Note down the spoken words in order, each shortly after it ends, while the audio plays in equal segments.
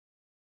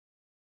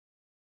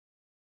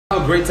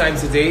have a great time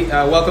today.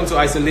 Welcome to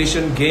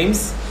Isolation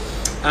Games.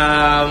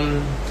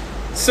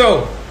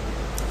 So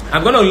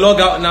I'm gonna log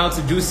out now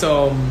to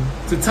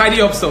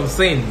tidy up some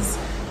things,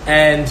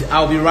 and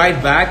I'll be right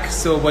back.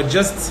 So, but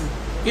just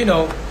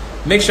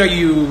make sure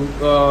you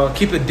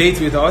keep a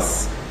date with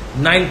us,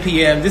 9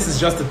 p.m. This is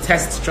just a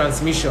test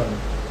transmission.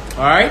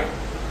 All right.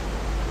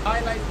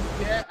 Highlight is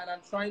here, and I'm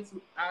trying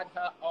to add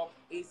her up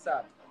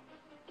ASAP.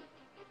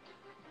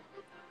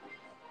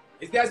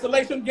 It's the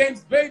Isolation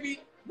Games, baby.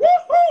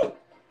 Woohoo!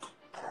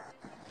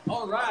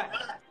 All right.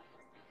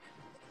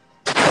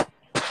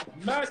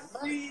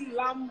 Mercy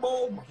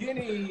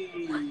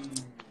Lamborghini.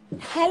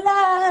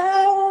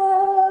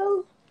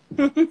 Hello.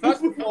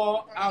 First of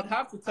all, I would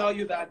have to tell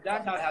you that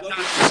has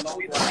just been a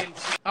long time.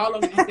 How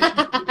long did it take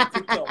you to do the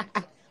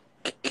TikTok?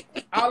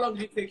 How long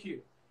did it take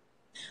you?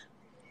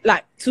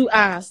 Like 2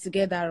 hours to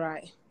get that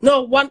right.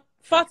 No,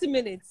 40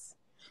 minutes.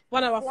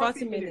 1 hour,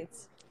 40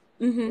 minutes.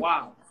 Mm-hmm.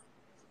 Wow.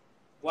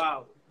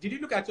 Wow. Did you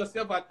look at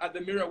yourself at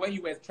the mirror when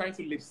you were trying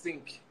to lip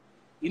sync?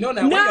 Now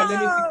when you're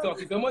learning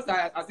TikTok, it's almost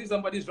as if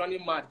somebody's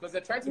running mad because they're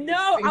trying to.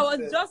 No, I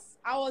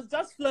was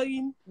just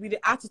flowing with the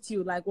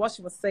attitude, like what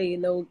she was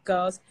saying,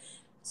 girls.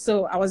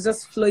 So I was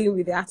just flowing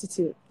with the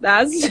attitude.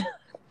 That's.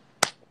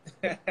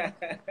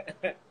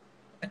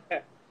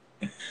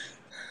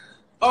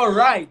 All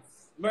right,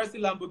 Mercy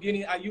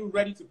Lamborghini, are you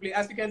ready to play?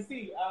 As you can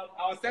see,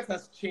 our set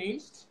has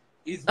changed.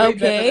 It's way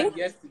better than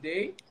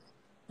yesterday.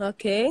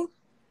 Okay.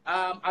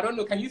 I don't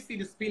know. Can you see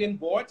the spinning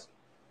board?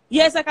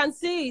 Yes, I can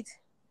see it.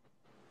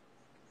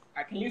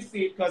 Can you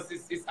see it? Because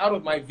it's out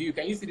of my view.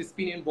 Can you see the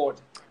spinning board?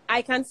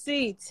 I can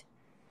see it.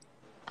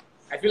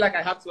 I feel like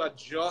I have to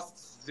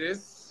adjust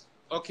this.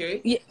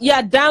 Okay.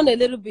 Yeah, down a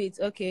little bit.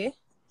 Okay.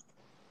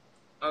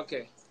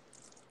 Okay.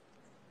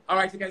 All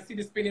right, you can see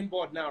the spinning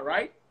board now,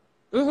 right?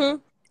 Mm-hmm.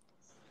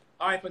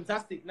 All right,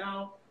 fantastic.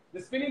 Now, the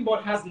spinning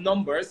board has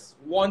numbers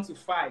 1 to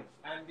 5,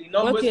 and the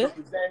numbers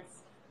represent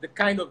the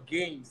kind of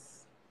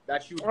games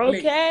that you play.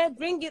 Okay,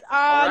 bring it on.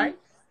 All right?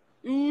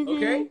 Mm-hmm.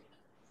 Okay?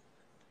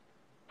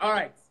 All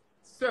right.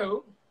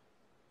 So,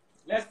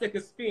 let's take a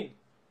spin.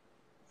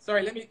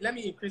 Sorry, let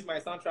me increase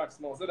my soundtrack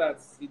small so that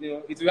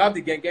it will have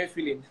the gang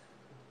feeling.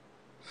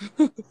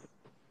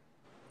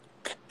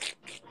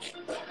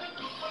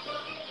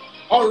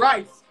 All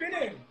right,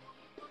 spinning.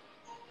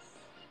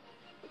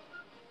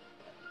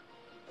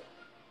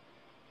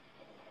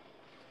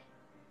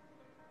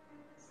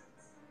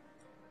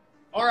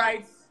 All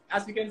right,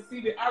 as you can see,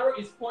 the arrow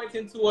is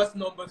pointing towards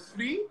number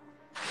 3.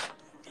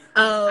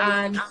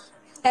 And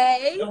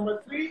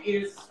number 3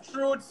 is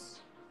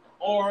truth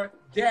or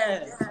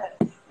dare.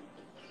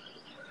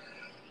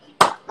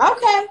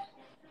 Okay.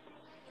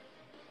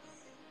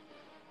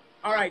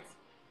 All right.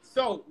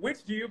 So,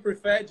 which do you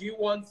prefer? Do you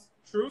want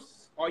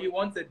truth or you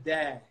want a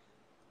dare?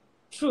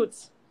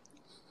 Truth.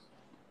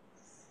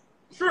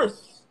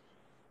 Truth.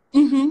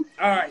 Mm-hmm.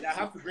 All right. I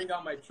have to bring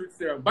out my truth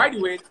serum. By the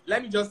way,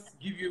 let me just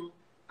give you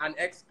an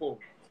expo.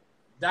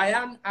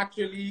 Diane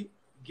actually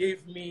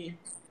gave me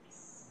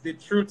the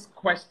truth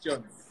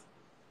questions.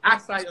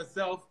 Ask her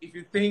yourself if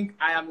you think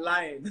I am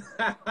lying. You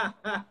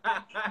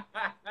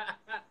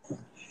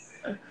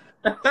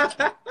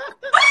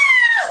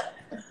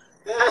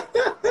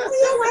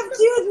have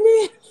killed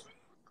me.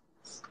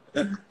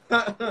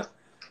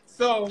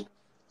 So,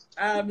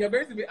 you're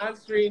going to be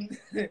answering.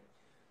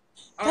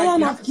 All right,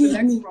 you have to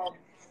select from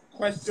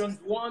questions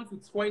 1 to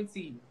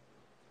 20.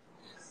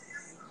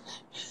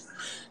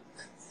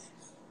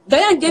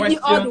 Diane gave you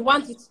all the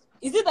 1 to.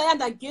 Is it Diane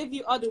that gave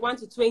you all the 1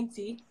 to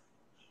 20?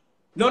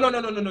 No.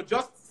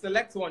 Just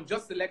select one.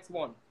 Just select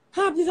one.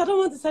 Please, I don't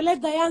want to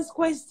select Diane's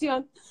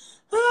question.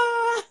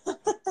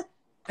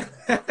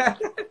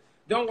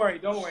 Don't worry.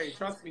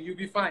 Trust me, you'll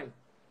be fine.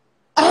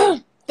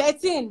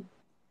 13.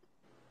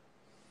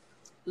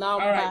 Now, all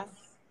right.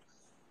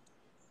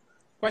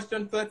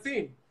 Question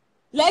 13.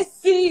 Let's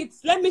see it.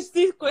 Let me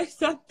see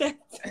question 13.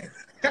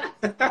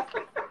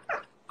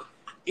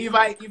 If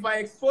I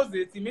expose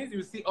it, it means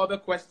you see other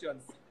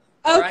questions.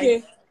 Okay.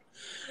 Right?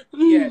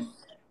 Yes.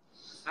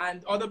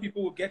 And other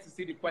people will get to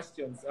see the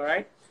questions, all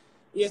right?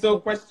 Yes. So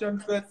question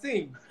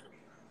 13.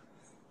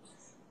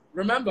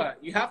 Remember,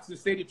 you have to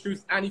say the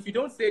truth. And if you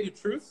don't say the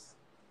truth,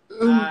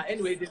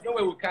 anyway, there's no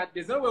way we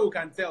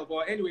can tell.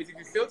 But anyways, if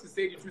you fail to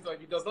say the truth or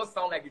if it does not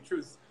sound like the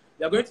truth,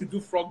 you're going to do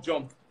frog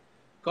jump.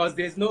 Because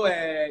there's no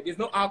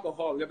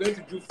alcohol. You're going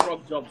to do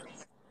frog jump.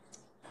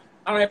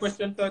 All right,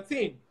 question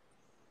 13.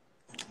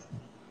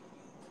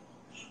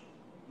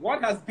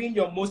 What has been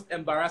your most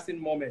embarrassing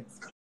moment?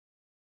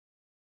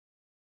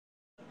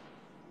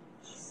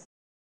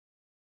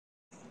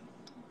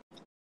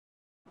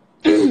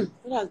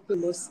 What has been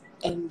the most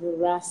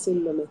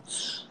embarrassing moment?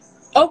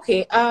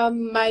 Okay,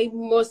 my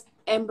most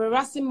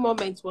embarrassing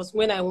moment was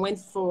when I went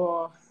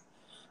to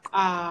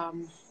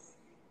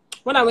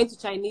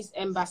Chinese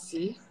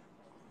embassy.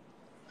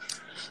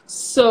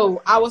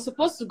 So I was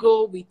supposed to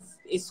go with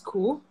a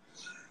school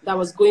that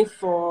was going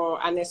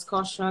for an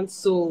excursion.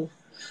 So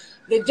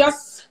they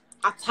just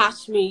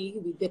attached me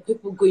with the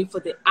people going for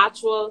the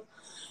actual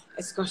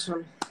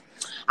excursion.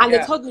 And they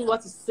told me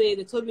what to say.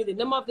 They told me the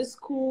name of the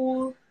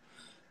school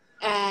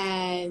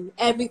and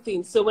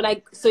everything. So when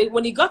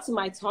it got to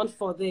my turn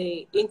for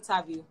the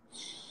interview,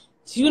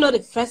 do you know the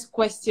first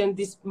question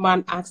this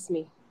man asked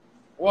me?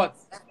 What?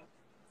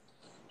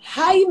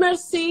 Hi,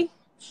 Mercy.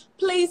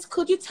 Please,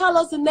 could you tell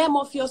us the name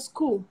of your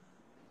school?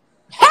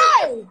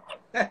 Hey!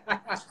 Hey!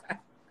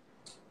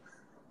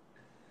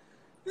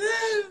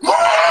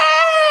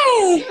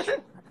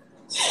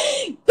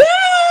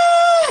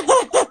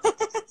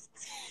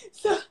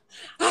 So,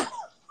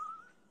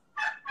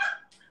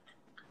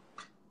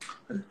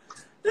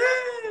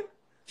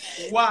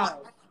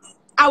 wow.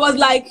 I was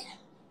like,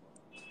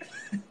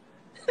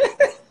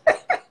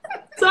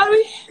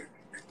 sorry.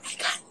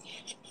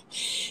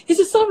 He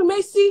said, sorry,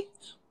 Mercy.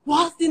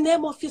 What's the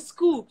name of your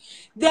school?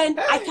 Then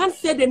I can't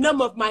say the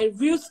name of my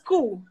real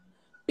school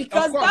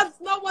because that's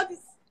not what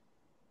it's.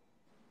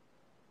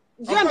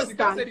 Do you understand? You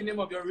can't say the name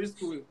of your real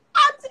school.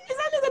 It's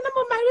only the name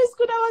of my real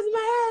school that was in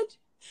my head.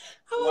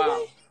 I was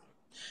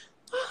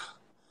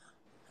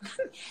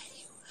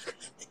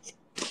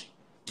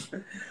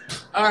like,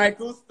 All right,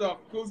 cool stuff.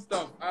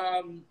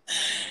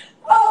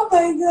 oh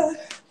my God.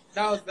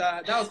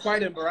 That was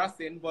quite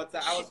embarrassing, but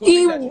I was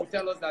hoping that you would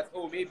tell us that,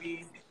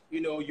 maybe,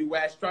 you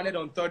were stranded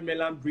on Third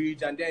Mainland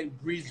Bridge and then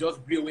breeze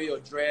just blew away your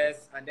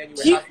dress and then you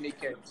were half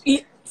naked.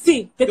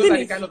 See, those are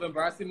the kind of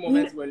embarrassing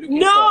moments we're looking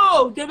for.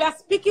 No, they were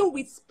speaking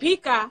with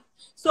speaker,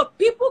 so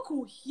people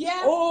could hear.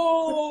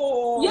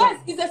 Oh!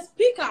 Yes, it's a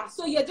speaker.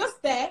 So you're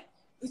just there.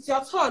 It's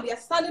your turn. You're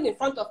standing in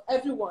front of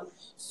everyone.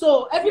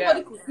 So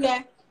everybody could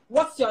hear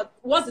what's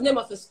the name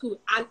of the school.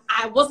 And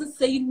I wasn't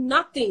saying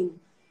nothing.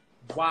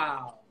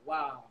 Wow.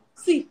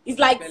 See, it's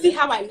like, see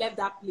how I left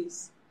that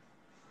place.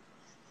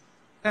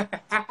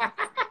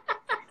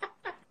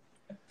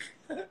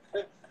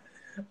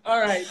 All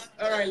right,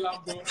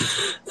 Lambo.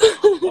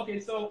 Okay,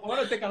 so I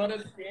want to take another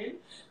spin.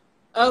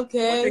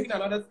 Okay. We're taking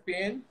another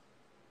spin.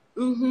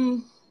 Mm-hmm.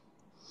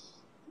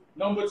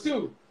 Number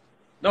two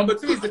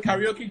is the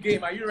karaoke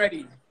game. Are you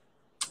ready?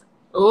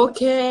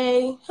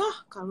 Okay.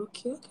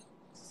 Karaoke. Okay.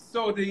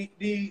 So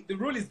the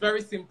rule is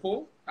very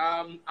simple.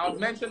 I'll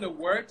mention a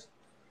word,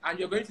 and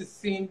you're going to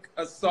sing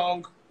a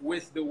song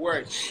with the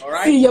word. All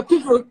right? See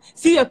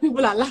your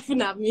people are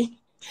laughing at me.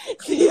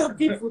 See your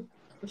people.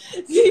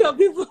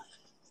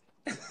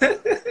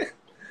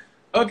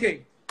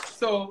 Okay,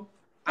 so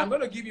I'm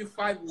going to give you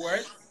 5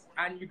 words,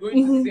 and you're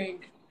going to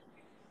sing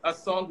a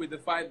song with the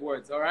 5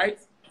 words. All right?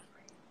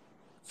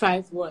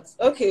 5 words.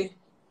 Okay.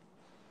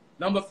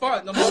 Number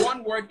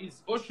 1 word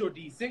is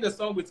Oshodi. Sing a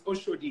song with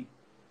Oshodi.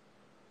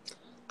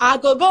 I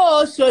go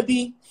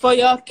Oshodi for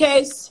your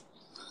case.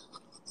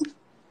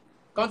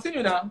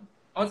 Continue now.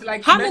 Until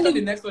I mention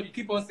the next one, you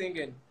keep on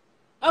singing.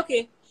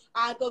 Okay.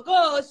 I go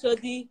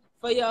Oshodi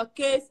for your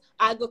case.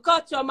 I go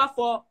cut your mouth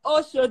for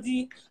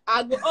Oshodi.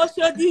 I go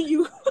Oshodi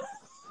you.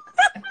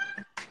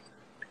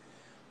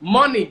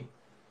 Money.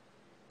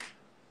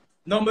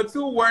 Number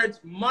 2 word,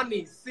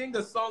 money. Sing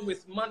a song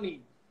with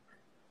money.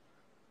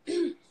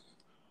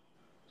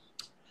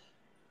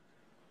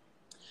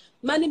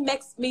 Money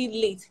makes me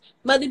late.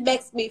 Money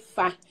makes me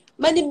fine.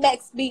 Money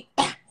makes me.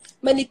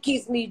 Money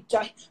gives me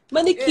joy.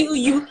 Money kill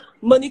you.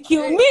 Money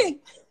kill me.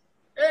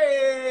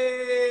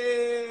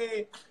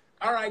 Hey!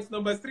 All right,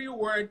 number 3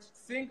 word.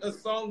 Sing a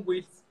song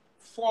with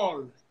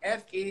fall.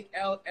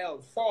 F-A-L-L.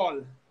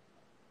 Fall.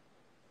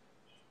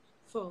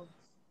 Fall.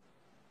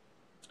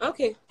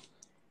 Okay.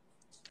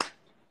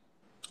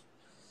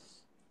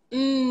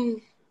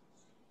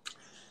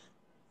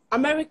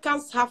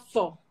 Americans have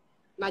 4.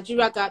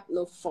 Nigeria got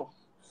no 4.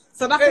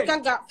 South Africa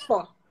got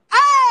 4.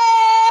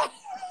 Hey!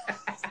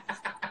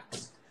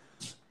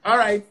 All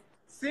right.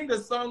 Sing a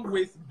song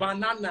with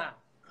banana.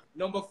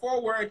 Number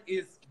 4 word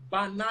is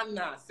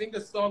banana. Sing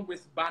a song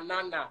with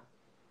banana.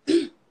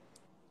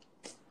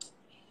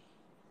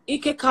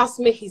 Ike calls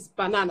me his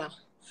banana.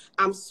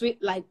 I'm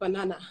sweet like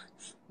banana.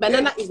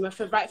 Banana is my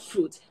favorite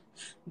fruit.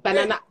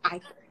 Banana,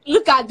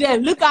 look at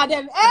them.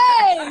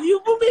 Hey, you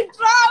put me in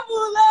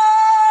trouble.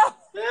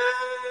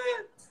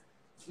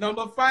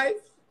 Number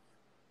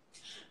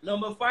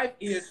 5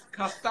 is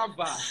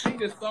cassava.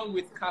 Sing a song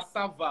with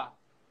cassava.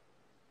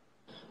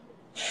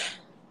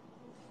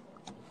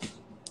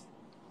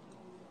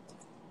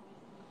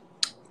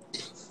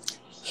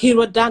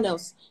 Hero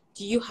Daniels,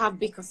 do you have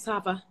big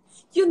cassava?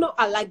 You know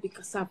I like big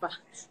cassava.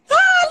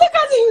 Look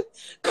at him.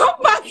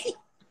 Come back.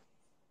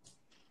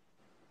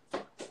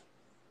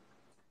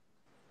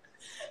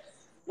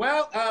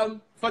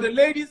 Well, for the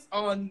ladies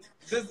on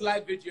this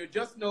live video,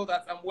 just know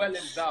that I'm well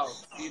endowed.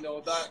 You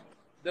know, that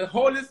the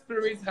Holy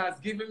Spirit has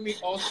given me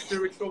all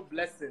spiritual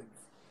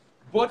blessings,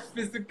 both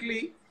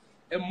physically,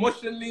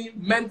 emotionally,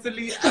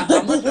 mentally, and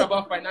I'm not sure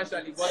about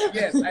financially, but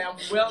yes, I am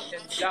well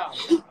endowed.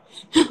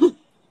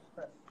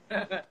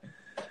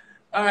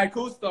 All right,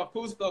 cool stuff.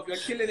 You're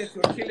killing it.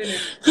 You're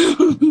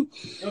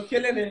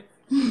killing it.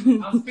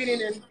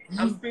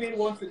 I'm spinning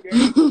once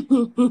again.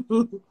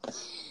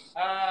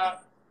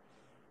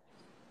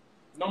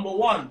 Number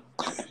 1.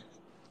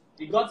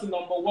 You got to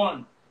number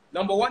 1.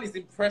 Number 1 is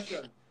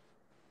impression.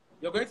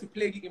 You're going to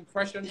play the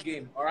impression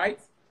game, all right?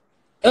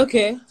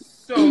 Okay.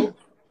 So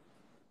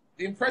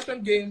the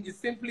impression game is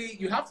simply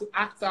you have to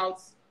act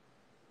out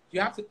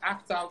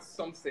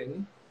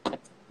something.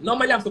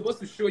 Normally I'm supposed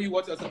to show you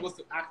what you're supposed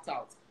to act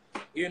out,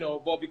 you know,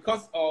 but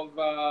because of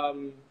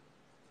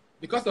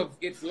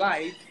it's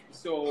live,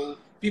 so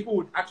people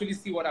would actually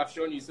see what I've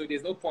shown you, so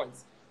there's no point.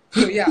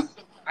 So yeah,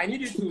 I need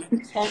you to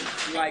talk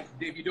like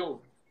Davido.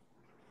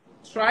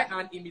 Try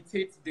and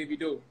imitate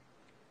Davido.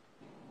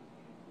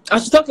 I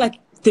should talk like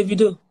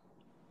Davido.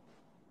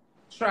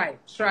 Try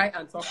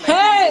and talk like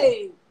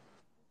Hey!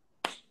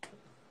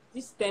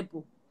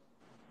 Davido.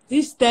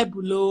 This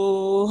table,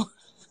 oh.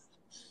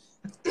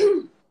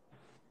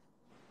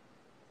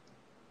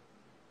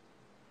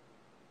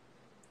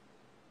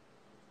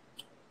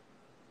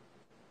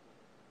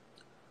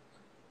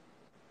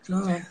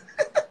 No.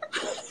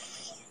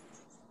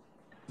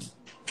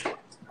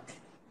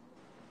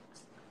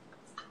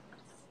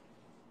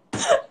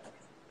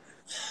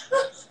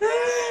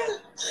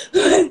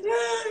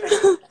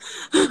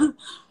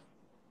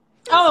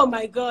 Oh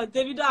my God,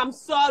 Davido, I'm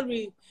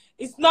sorry.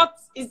 It's not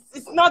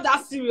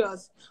that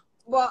serious.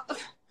 But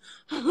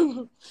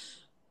hello.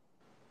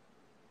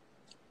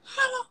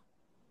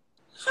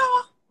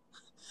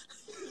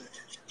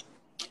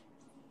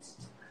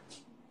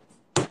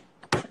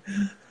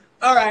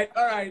 All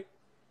right.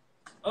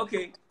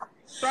 Okay.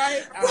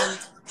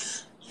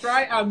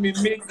 Try and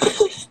mimic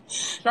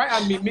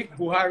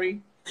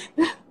Buhari.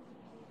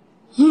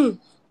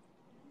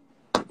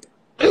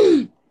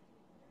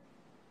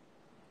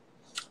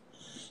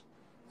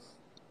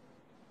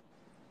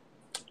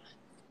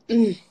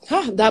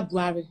 That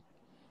Buhari.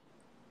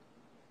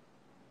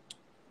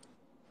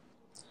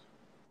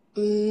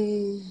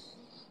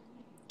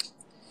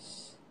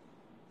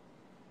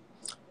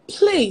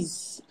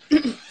 Please.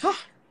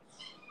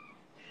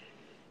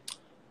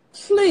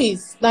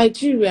 Please,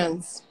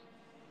 Nigerians,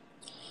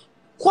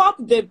 quap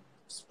the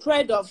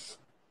spread of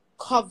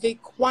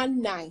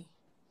COVID-19.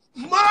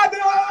 Mother!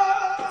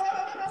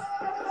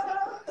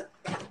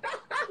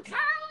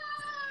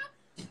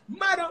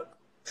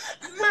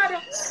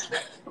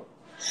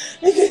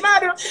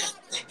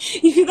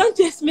 If you don't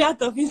chase me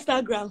out of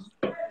Instagram.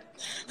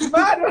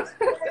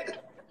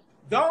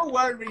 Don't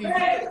worry.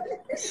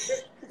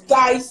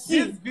 Guys,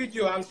 this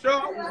video, I'm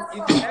sure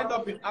it will end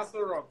up in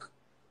Aso Rock.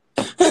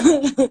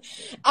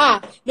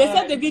 They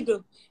said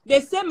Davido.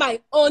 They say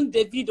my own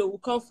Davido will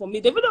come for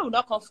me. Davido will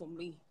not come for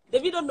me.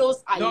 Davido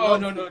knows I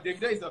love No.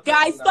 Davido is a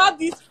guys, stop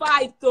this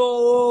fight,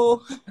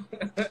 though.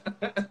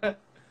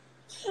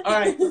 All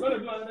right, we're going to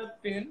do another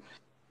thing.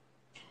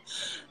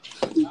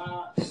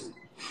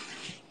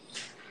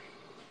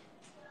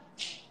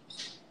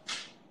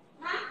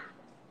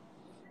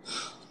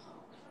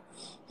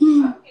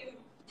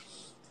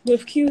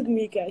 They've killed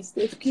me, guys.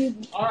 They've killed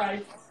me. All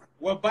right,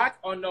 we're back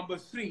on number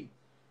 3.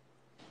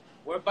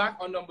 Look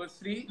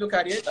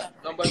at it.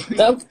 Number 3.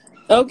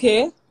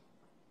 Okay.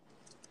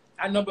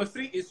 And number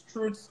 3 is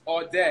truth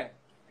or dare.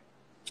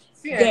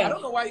 See, Dare. I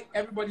don't know why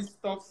everybody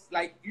stops.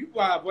 Like, you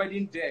are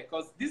avoiding dare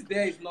because this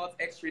dare is not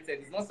X-rated.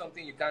 It's not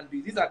something you can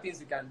do. These are things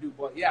you can do.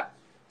 But yeah,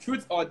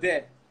 truth or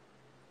dare.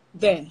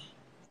 Dare.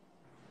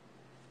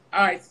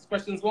 All right,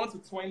 questions 1 to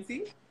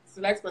 20.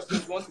 Select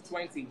questions 1 to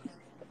 20.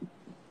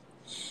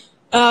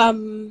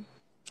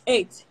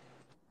 8.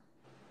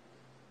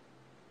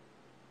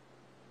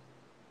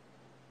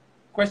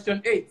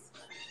 Question 8.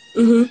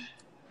 Mm-hmm.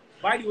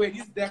 By the way,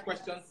 these dare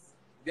questions,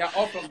 they are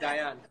all from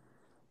Diane.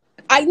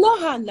 I know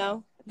her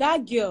now.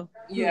 That girl.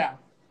 Yeah.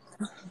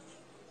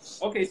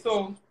 Okay,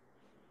 so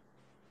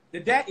the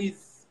dare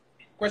is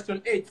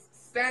question 8.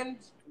 Send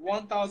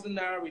 1,000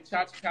 naira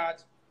recharge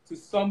card to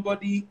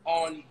somebody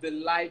on the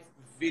live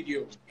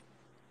video.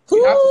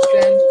 You have to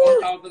send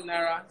 1,000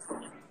 naira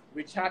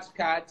recharge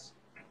card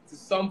to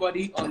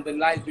somebody on the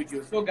live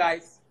video. So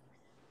guys,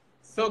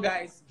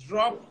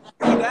 drop.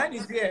 Oh, Diane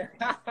is here.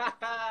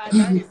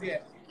 Diane is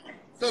here.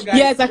 So guys,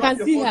 yes, I drop can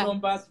your see phone her.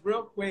 numbers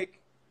real quick.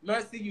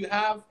 Mercy, you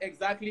have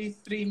exactly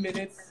 3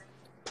 minutes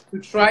to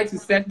try to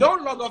send.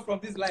 Don't log off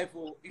from this live.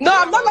 Oh. No,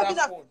 I'm not logging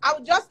off. I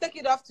will just take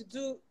it off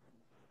to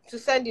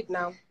send it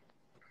now.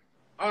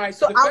 All right.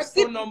 So the first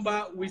phone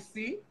number we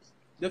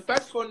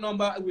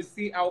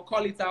see, I'll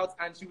call it out,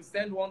 and she will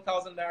send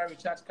 1,000 naira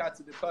recharge card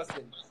to the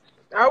person.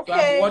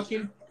 Okay.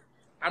 So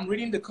I'm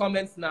reading the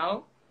comments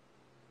now.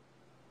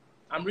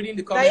 Diane,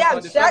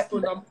 on the first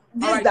phone number.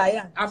 This right.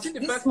 Diane. I've seen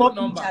the first phone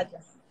number.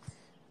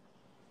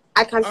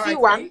 I can see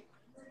one.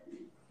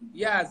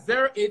 Yeah,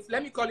 08.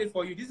 Let me call it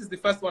for you. This is the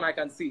first one I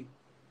can see.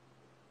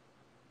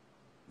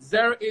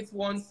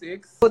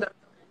 0816.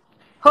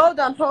 Hold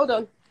on.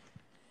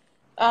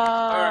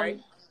 All right.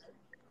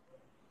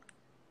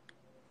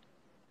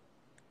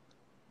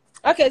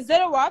 Okay,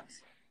 0 what?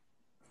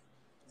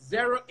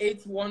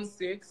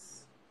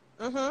 0816.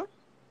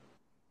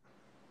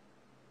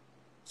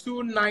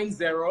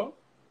 290.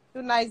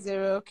 290.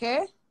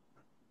 Okay.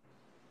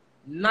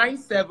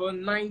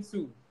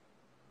 9792.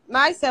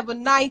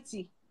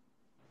 9790.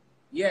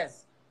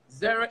 Yes.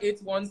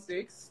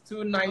 0816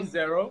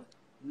 290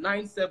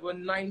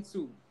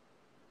 9792.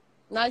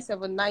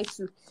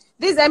 9792.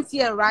 This is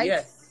MTN, right?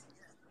 Yes.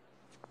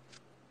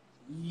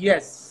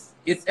 Yes,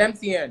 it's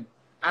MTN.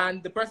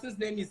 And the person's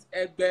name is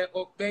Egbe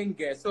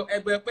Okpenge. So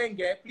Egbe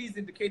Okpenge, please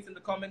indicate in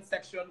the comment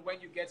section when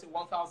you get a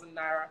 1,000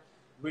 Naira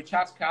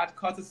recharge card,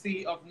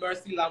 courtesy of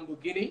Mercy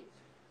Lamborghini,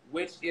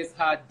 which is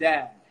her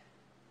dad.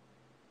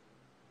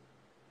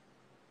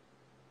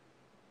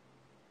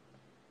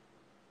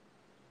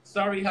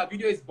 Sorry, her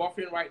video is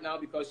buffering right now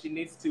because she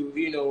needs to,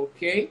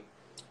 okay?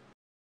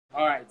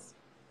 All right.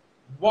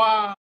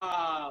 Wow,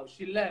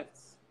 she left.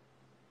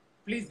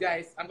 Please,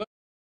 guys, I'm going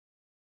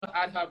to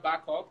add her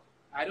back up.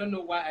 I don't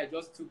know why I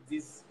just took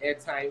this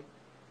airtime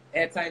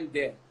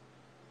there.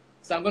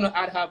 So I'm going to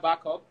add her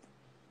back up.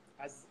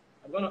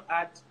 I'm going to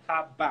add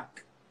her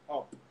back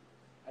up.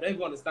 I don't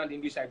even understand the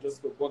English I just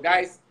spoke. But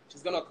guys,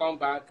 she's going to come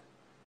back.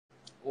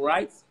 All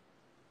right?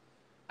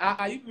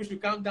 You people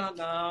should calm down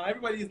now.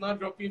 Everybody is not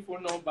dropping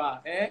phone number.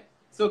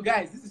 So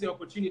guys, this is your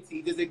opportunity.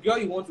 If there's a girl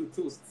you want to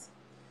toast.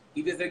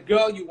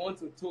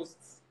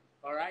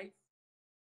 All right?